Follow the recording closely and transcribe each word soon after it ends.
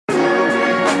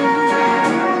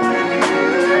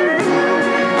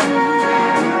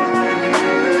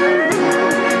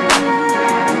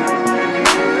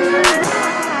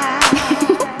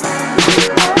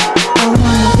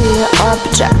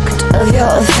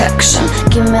protection.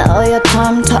 Give me all your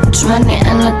time, touch, money,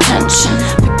 and attention.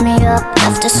 Pick me up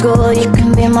after school, you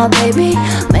can be my baby.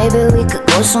 Maybe we could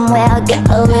go somewhere, get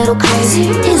a little crazy.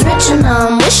 He's rich and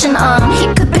I'm wishing he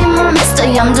could be my Mr.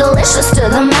 Yum, delicious to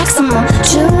the maximum.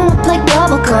 Chewing up like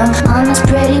bubblegum on his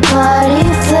pretty body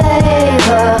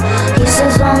flavor. He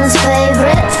says on his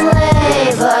favorite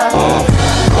flavor.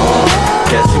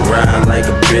 Catch me riding like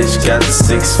a bitch, got the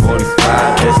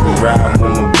 645. Catch me riding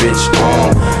with my bitch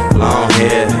on. Long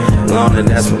hair, Lana,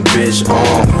 that's my bitch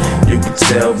on. You can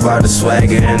tell by the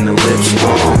swagger and the lips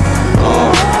on.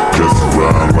 Catch me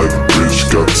riding like a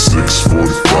bitch, got the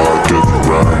 645. Catch me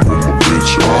riding with my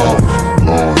bitch on.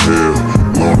 Long hair,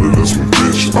 Lana, that's my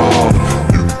bitch on.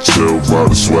 You can tell by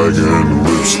the swagger and the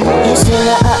lips on. You say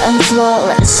that I'm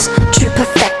flawless, true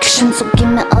perfection. So give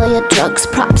me all your drugs,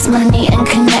 props, money, and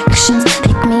connections.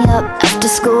 Pick me up after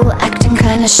school, acting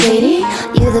kinda shady.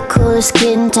 You're the coolest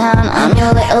kid in town, I'm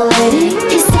your little lady.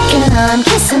 He's sticking on,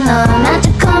 kissing on,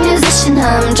 magical musician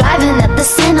hum. Driving at the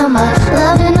cinema,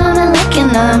 loving him and licking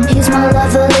him. He's my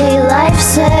lovely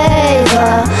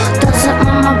lifesaver, doesn't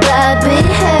want my bad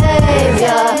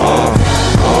behavior.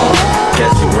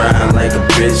 Catch me riding like a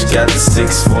bitch, got the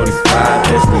 645.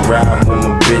 Catch me riding with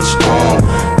my bitch on.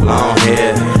 Long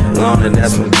hair, Lana,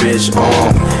 that's my bitch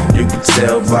on. You can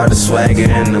tell by the swagger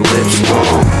and the lips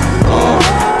on.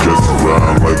 Catch me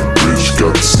riding like a bitch,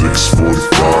 got the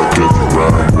 645. Catch me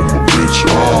riding with my bitch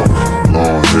on.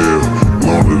 Long hair,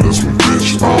 Lana, that's my bitch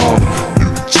on. You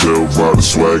can tell by the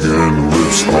swagger and the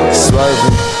lips on.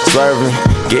 Swerving,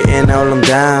 getting all them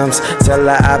dimes. Tell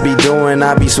her I be doing,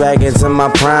 I be swagging to my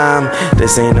prime.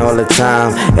 This ain't all the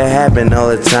time, it happen all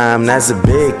the time. That's a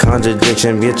big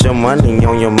contradiction, get your money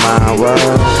on your mind.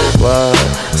 What?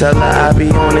 Tell her I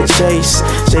be on the chase,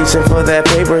 chasing for that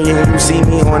paper, yeah, you see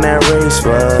me on that race.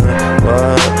 What?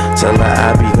 Tell her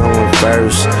I be going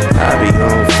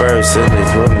first, till they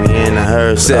put me in a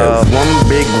hearse. One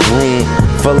big room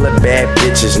full of bad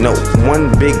bitches, no,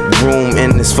 one big room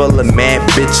and it's full of mad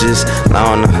bitches.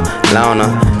 Lana,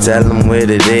 tell them what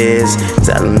it is.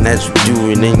 Tell them that you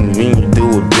do it and you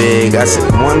do it big. I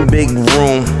said one big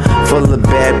room full of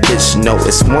bad bitches. No,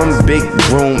 it's one big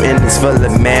room and it's full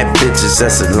of mad bitches. I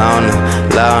said Lana,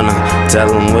 tell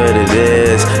them what it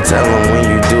is. Tell them when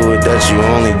you do it that you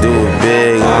only do it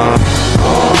big.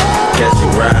 Catch me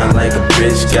riding like a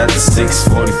bitch, got the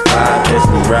 645. Catch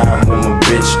me riding with my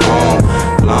bitch on.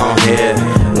 Long hair,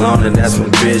 Lana, that's my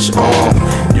bitch on.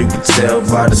 You can tell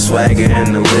by the swagger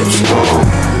and the lips on.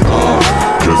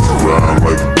 Catch me riding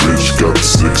like a bitch, got the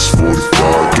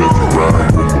 645. Catch me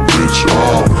riding with my bitch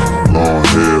on. Long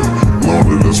hair,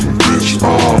 Lana, that's my bitch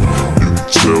on. You can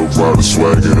tell by the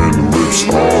swagger and the lips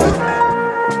on.